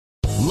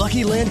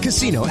Lucky Land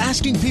Casino,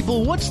 asking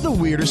people, what's the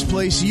weirdest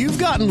place you've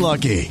gotten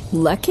lucky?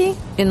 Lucky?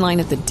 In line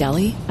at the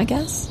deli, I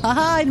guess?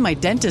 Aha, in my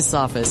dentist's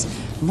office.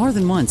 More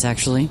than once,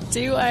 actually.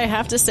 Do I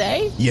have to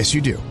say? Yes,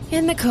 you do.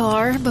 In the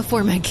car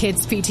before my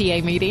kids'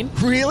 PTA meeting.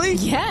 Really?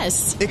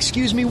 Yes.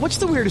 Excuse me, what's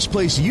the weirdest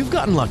place you've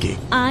gotten lucky?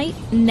 I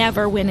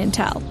never win and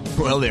tell.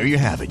 Well, there you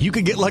have it. You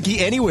can get lucky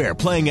anywhere,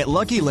 playing at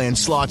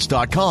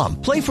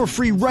LuckyLandSlots.com. Play for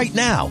free right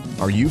now.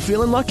 Are you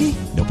feeling lucky?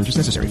 No purchase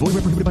necessary. Void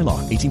where prohibited by law.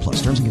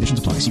 18+. Terms and conditions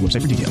apply. See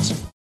website for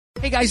details.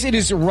 Hey guys, it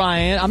is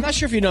Ryan. I'm not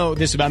sure if you know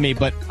this about me,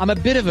 but I'm a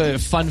bit of a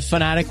fun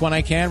fanatic when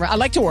I can. I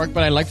like to work,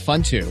 but I like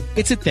fun too.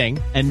 It's a thing.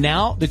 And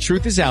now the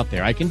truth is out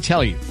there. I can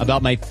tell you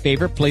about my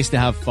favorite place to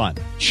have fun.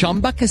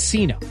 Chumba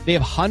Casino. They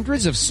have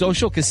hundreds of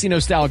social casino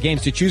style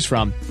games to choose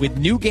from with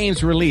new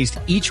games released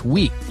each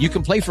week. You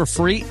can play for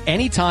free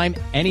anytime,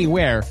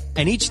 anywhere.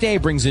 And each day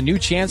brings a new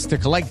chance to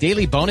collect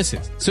daily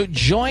bonuses. So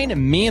join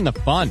me in the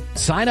fun.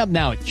 Sign up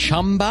now at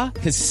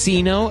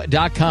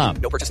ChumbaCasino.com.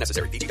 No purchase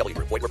necessary. VGW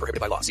Group. Void where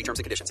prohibited by law. See terms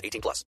and conditions.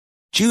 18+.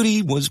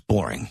 Judy was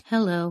boring.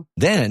 Hello.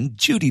 Then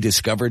Judy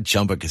discovered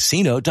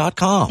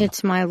ChumbaCasino.com.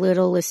 It's my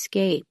little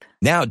escape.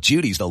 Now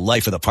Judy's the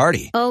life of the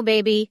party. Oh,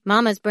 baby,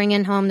 mama's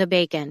bringing home the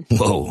bacon.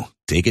 Whoa,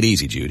 take it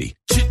easy, Judy.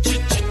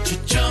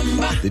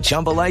 The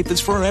Chumba life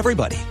is for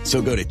everybody.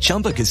 So go to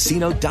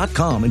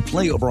ChumbaCasino.com and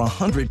play over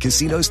 100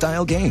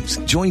 casino-style games.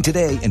 Join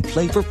today and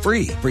play for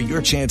free for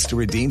your chance to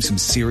redeem some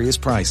serious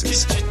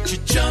prizes.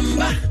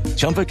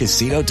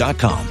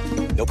 ChumbaCasino.com.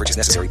 No purchase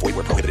necessary. Void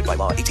where prohibited by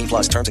law.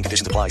 18+. Terms and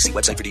conditions apply. See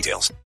website for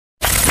details.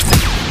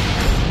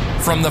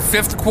 From the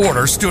Fifth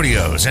Quarter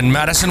Studios in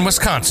Madison,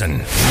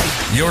 Wisconsin,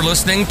 you're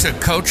listening to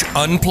Coach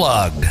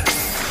Unplugged.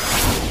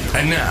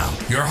 And now,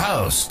 your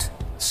host,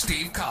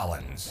 Steve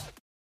Collins.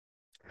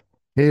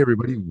 Hey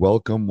everybody,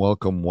 welcome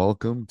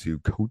to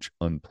Coach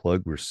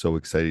Unplugged. We're so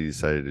excited you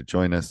decided to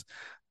join us.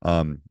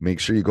 Make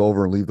sure you go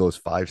over and leave those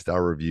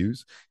 5-star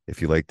reviews.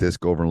 If you like this,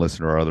 go over and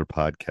listen to our other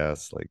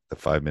podcasts like the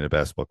 5-Minute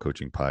Basketball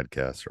Coaching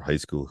Podcast or High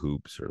School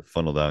Hoops or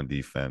Funnel Down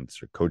Defense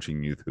or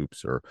Coaching Youth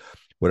Hoops or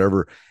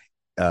whatever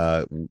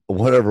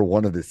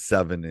one of the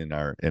 7 in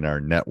our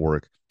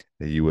network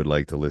that you would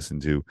like to listen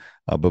to.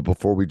 But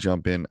before we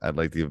jump in, I'd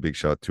like to give a big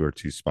shout out to our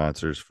 2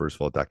 sponsors. First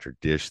of all, Dr.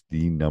 Dish,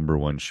 the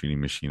 #1 shooting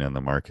machine on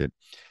the market.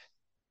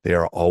 They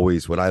are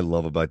always, what I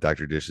love about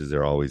Dr. Dish is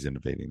they're always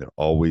innovating. They're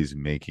always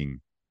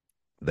making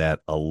that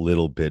a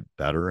little bit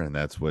better. And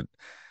that's why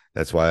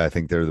I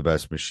think they're the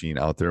best machine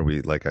out there.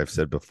 Like I've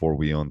said before,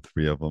 we own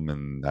 3 of them,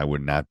 and I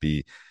would not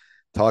be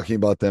talking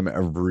about them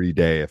every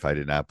day if I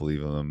did not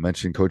believe in them.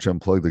 Mention Coach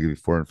Unplugged, they'll give you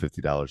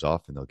 $450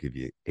 off, and they'll give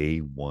you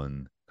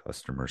A1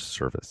 customer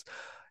service.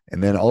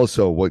 And then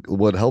also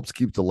what helps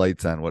keep the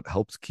lights on, what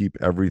helps keep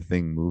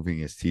everything moving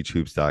is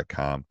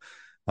teachhoops.com.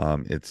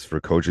 It's for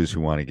coaches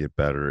who want to get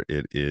better.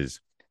 It is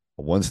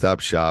a one-stop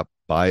shop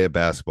by a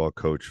basketball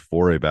coach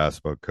for a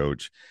basketball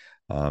coach.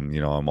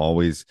 I'm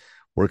always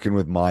working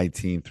with my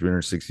team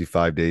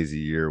 365 days a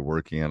year,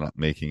 working on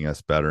making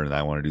us better. And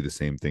I want to do the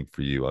same thing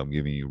for you. I'm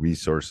giving you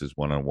resources,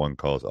 one-on-one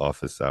calls,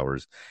 office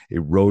hours, a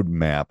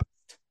roadmap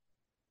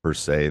per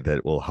se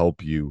that will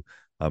help you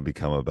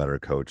become a better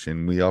coach.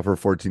 And we offer a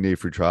 14-day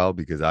free trial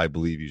because I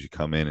believe you should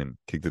come in and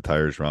kick the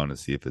tires around and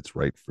see if it's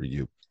right for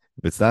you.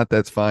 If it's not,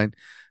 that's fine.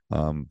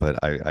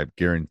 But I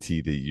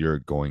guarantee that you're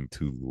going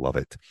to love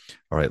it.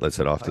 All right, let's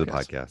head off to the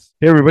podcast.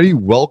 Hey, everybody.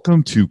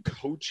 Welcome to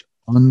Coach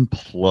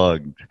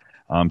Unplugged.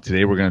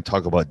 Today, we're going to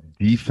talk about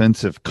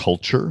defensive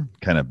culture,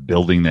 kind of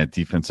building that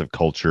defensive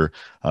culture,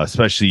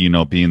 especially,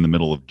 being in the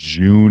middle of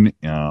June,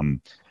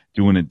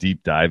 doing a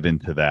deep dive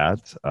into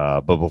that.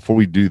 But before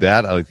we do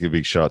that, I'd like to give a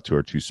big shout out to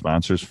our 2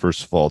 sponsors.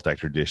 First of all,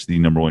 Dr. Dish, the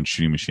 #1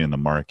 shooting machine on the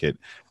market.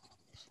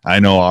 I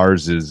know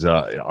ours is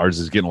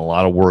getting a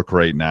lot of work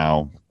right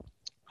now.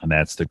 And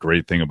that's the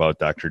great thing about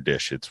Dr.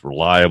 Dish. It's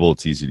reliable,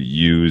 it's easy to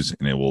use,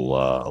 and it will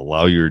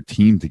allow your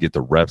team to get the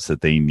reps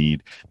that they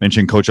need.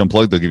 Mention Coach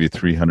Unplugged, they'll give you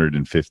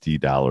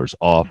 $350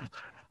 off.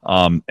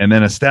 And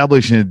then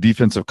establishing a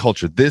defensive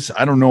culture. This,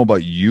 I don't know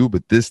about you,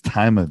 but this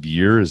time of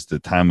year is the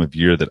time of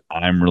year that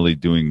I'm really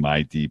doing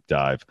my deep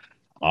dive.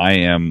 I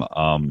am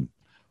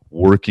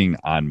working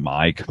on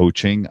my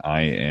coaching.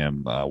 I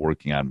am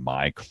working on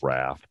my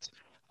craft.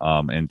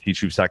 And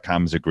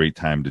teachhoops.com is a great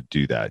time to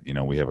do that.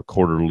 We have a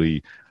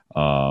quarterly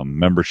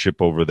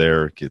membership over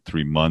there. Get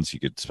 3 months. You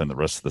could spend the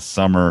rest of the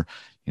summer,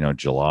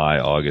 July,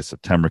 August,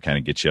 September, kind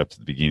of get you up to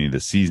the beginning of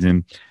the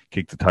season,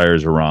 kick the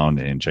tires around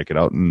and check it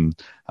out. And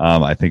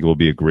I think it will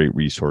be a great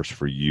resource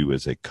for you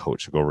as a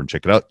coach. So go over and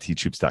check it out.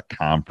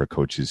 teachhoops.com for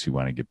coaches who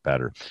want to get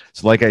better.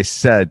 So like I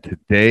said,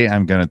 today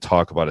I'm going to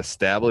talk about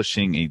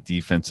establishing a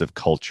defensive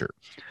culture.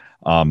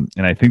 And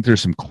I think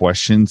there's some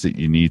questions that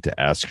you need to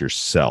ask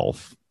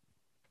yourself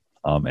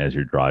as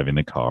you're driving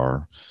the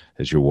car,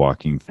 as you're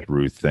walking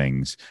through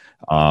things.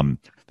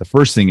 The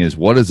first thing is,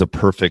 what does a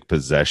perfect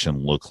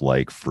possession look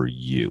like for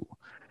you?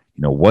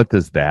 What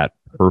does that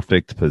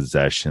perfect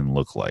possession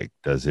look like?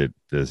 Does it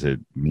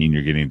mean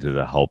you're getting to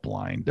the help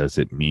line? Does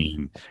it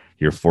mean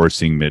you're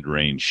forcing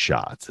mid-range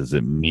shots? Does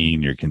it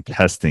mean you're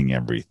contesting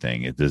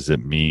everything? Does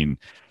it mean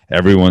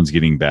everyone's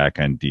getting back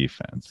on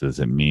defense? Does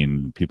it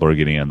mean people are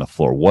getting on the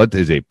floor? What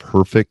does a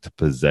perfect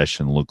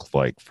possession look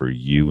like for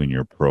you and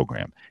your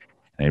program?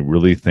 And I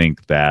really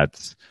think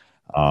that's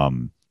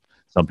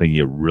something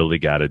you really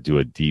got to do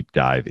a deep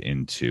dive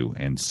into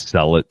and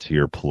sell it to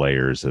your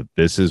players that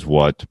this is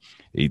what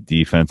a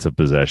defensive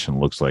possession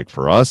looks like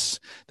for us.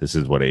 This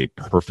is what a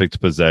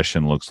perfect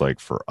possession looks like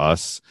for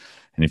us.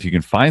 And if you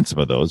can find some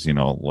of those,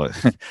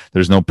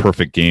 there's no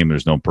perfect game,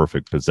 there's no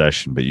perfect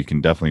possession, but you can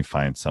definitely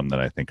find some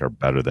that I think are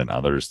better than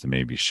others to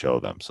maybe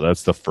show them. So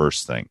that's the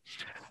first thing.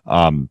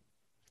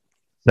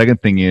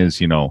 Second thing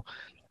is,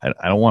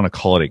 I don't want to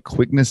call it a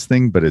quickness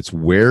thing, but it's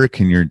where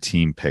can your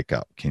team pick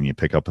up? Can you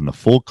pick up in the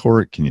full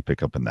court? Can you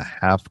pick up in the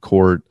half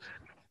court?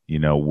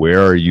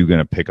 Where are you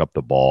going to pick up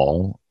the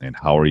ball and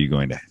how are you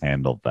going to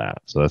handle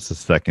that? So that's the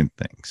second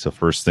thing. So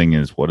first thing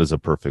is, what does a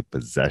perfect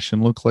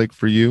possession look like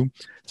for you?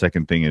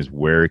 Second thing is,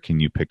 where can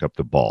you pick up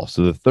the ball?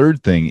 So the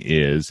third thing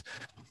is,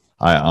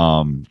 I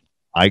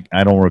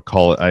don't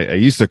recall it. I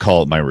used to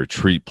call it my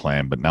retreat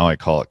plan, but now I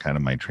call it kind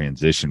of my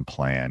transition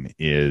plan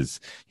is,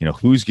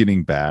 who's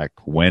getting back?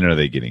 When are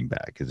they getting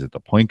back? Is it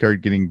the point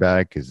guard getting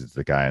back? Is it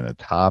the guy on the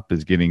top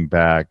is getting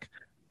back?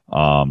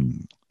 How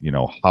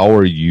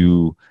are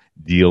you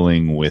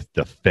dealing with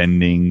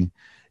defending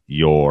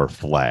your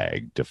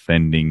flag,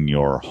 defending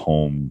your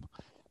home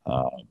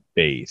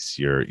base,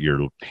 your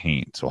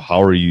paint? So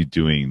how are you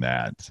doing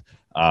that?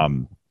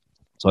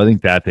 So I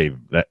think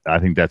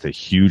that's a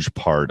huge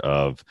part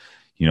of,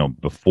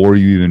 before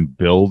you even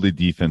build a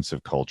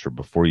defensive culture,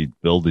 before you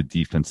build a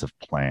defensive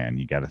plan,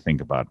 you got to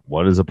think about,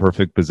 what does a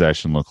perfect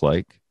possession look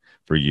like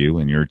for you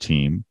and your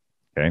team?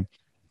 Okay.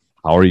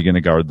 How are you going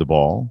to guard the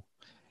ball?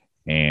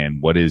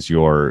 And what does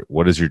your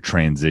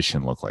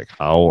transition look like?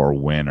 How or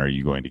when are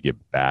you going to get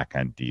back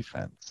on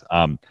defense?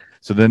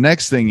 So the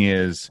next thing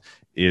is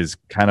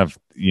kind of,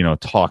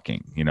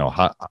 talking,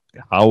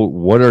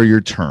 what are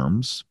your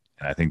terms?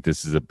 And I think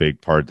this is a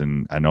big part.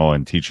 And I know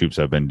in Teach Hoops,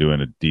 I've been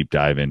doing a deep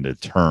dive into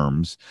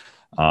terms.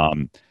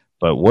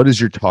 But what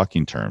is your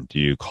talking term? Do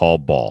you call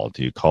ball?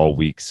 Do you call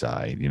weak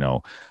side?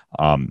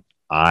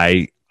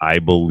 I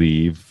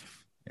believe,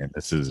 and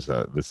this is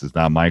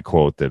not my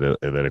quote, that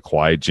a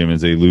quiet gym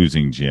is a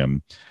losing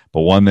gym,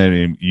 but one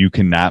that you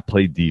cannot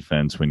play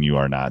defense when you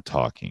are not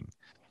talking.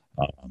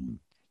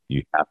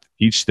 You have to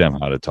teach them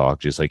how to talk,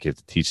 just like you have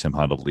to teach them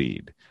how to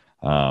lead.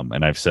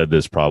 And I've said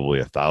this probably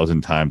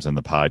 1,000 times on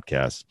the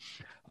podcast.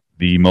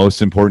 The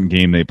most important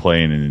game they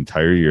play in an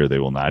entire year, they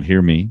will not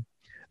hear me.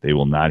 They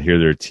will not hear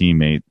their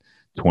teammate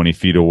 20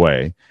 feet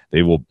away.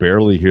 They will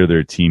barely hear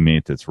their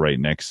teammate that's right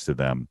next to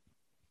them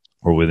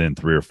or within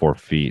 3 or 4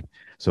 feet.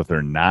 So if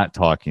they're not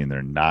talking,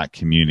 they're not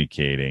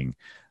communicating,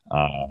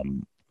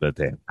 that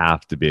they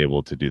have to be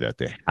able to do that.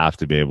 They have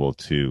to be able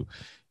to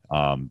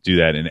do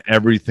that. And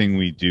everything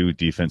we do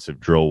defensive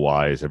drill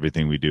wise,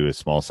 everything we do is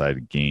small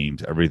sided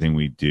games, everything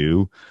we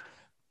do,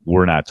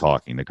 we're not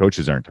talking. The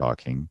coaches aren't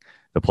talking.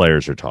 The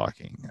players are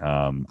talking.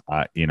 And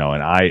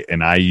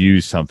I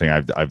use something,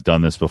 I've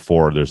done this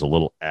before. There's a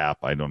little app.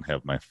 I don't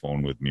have my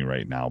phone with me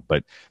right now,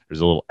 but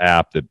there's a little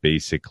app that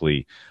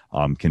basically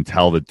can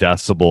tell the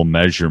decibel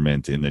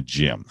measurement in the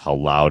gym, how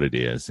loud it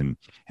is. And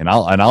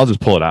I'll just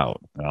pull it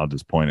out and I'll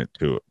just point it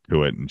to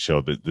it and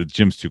show that the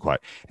gym's too quiet.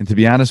 And to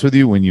be honest with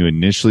you, when you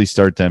initially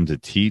start them to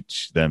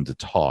teach them to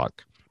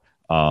talk,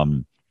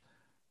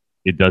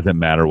 it doesn't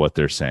matter what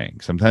they're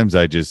saying. Sometimes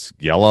I just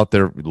yell out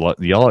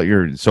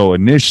so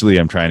initially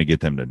I'm trying to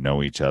get them to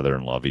know each other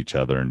and love each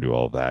other and do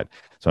all of that.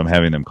 So I'm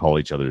having them call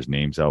each other's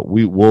names out.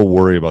 We'll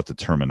worry about the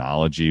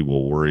terminology.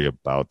 We'll worry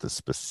about the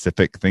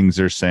specific things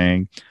they're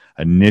saying.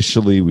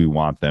 Initially, we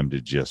want them to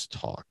just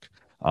talk.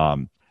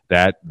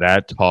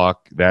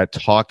 That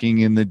talking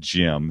in the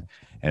gym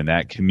and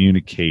that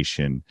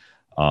communication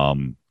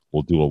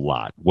will do a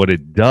lot. What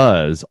it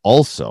does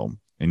also,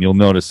 and you'll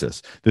notice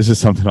this is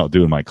something I'll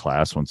do in my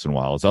class once in a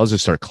while, is I'll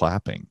just start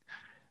clapping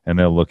and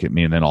they'll look at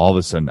me and then all of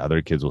a sudden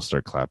other kids will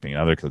start clapping,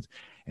 other kids.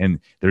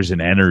 And there's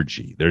an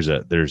energy, there's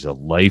a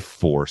life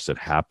force that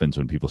happens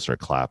when people start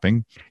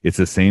clapping. It's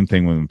the same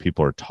thing when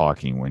people are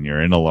talking, when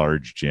you're in a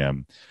large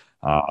gym,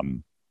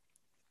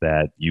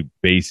 that you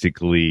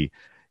basically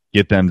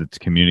get them to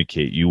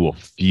communicate. You will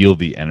feel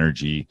the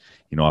energy,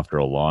 after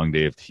a long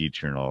day of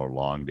teaching or a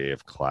long day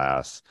of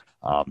class.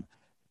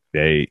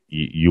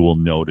 You will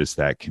notice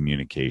that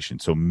communication.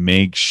 So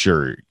make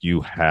sure you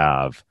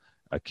have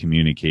a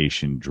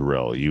communication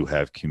drill. You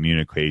have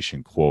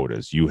communication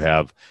quotas. You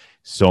have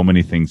so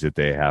many things that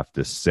they have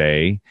to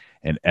say,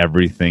 and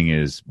everything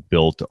is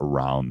built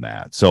around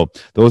that. So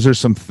those are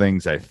some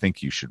things I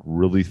think you should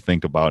really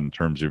think about in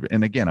terms of,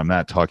 and again, I'm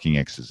not talking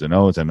X's and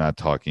O's. I'm not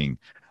talking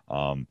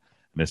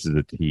misses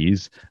and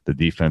T's. The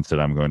defense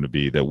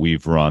that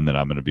we've run, that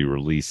I'm going to be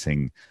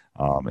releasing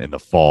in the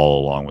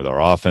fall, along with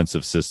our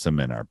offensive system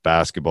and our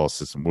basketball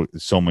system.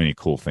 So many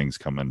cool things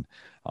coming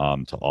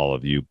to all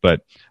of you.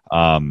 But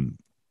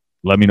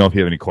let me know if you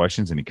have any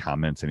questions, any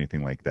comments,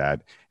 anything like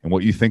that, and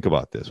what you think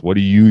about this. What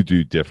do you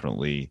do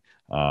differently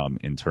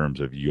in terms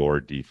of your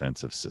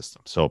defensive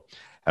system? So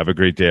have a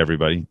great day,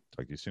 everybody.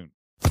 Talk to you soon.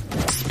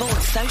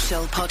 Sports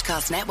Social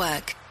Podcast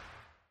Network.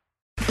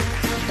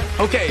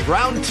 Okay,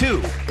 round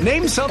two.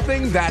 Name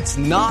something that's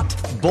not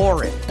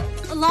boring.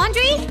 A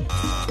laundry?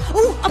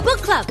 Ooh, a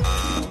book club.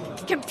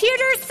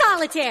 Computer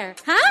solitaire,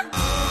 huh?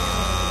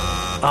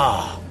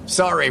 Ah, oh,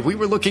 sorry. We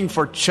were looking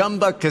for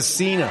Chumba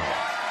Casino.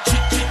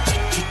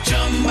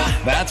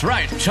 That's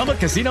right.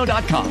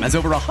 ChumbaCasino.com has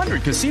over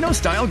 100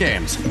 casino-style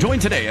games. Join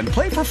today and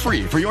play for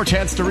free for your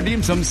chance to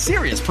redeem some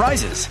serious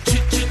prizes.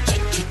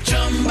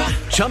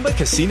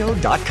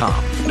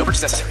 ChumbaCasino.com. No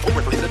purchase necessary. Void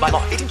where prohibited by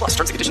law. 18+ terms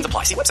and conditions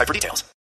apply. See website for details.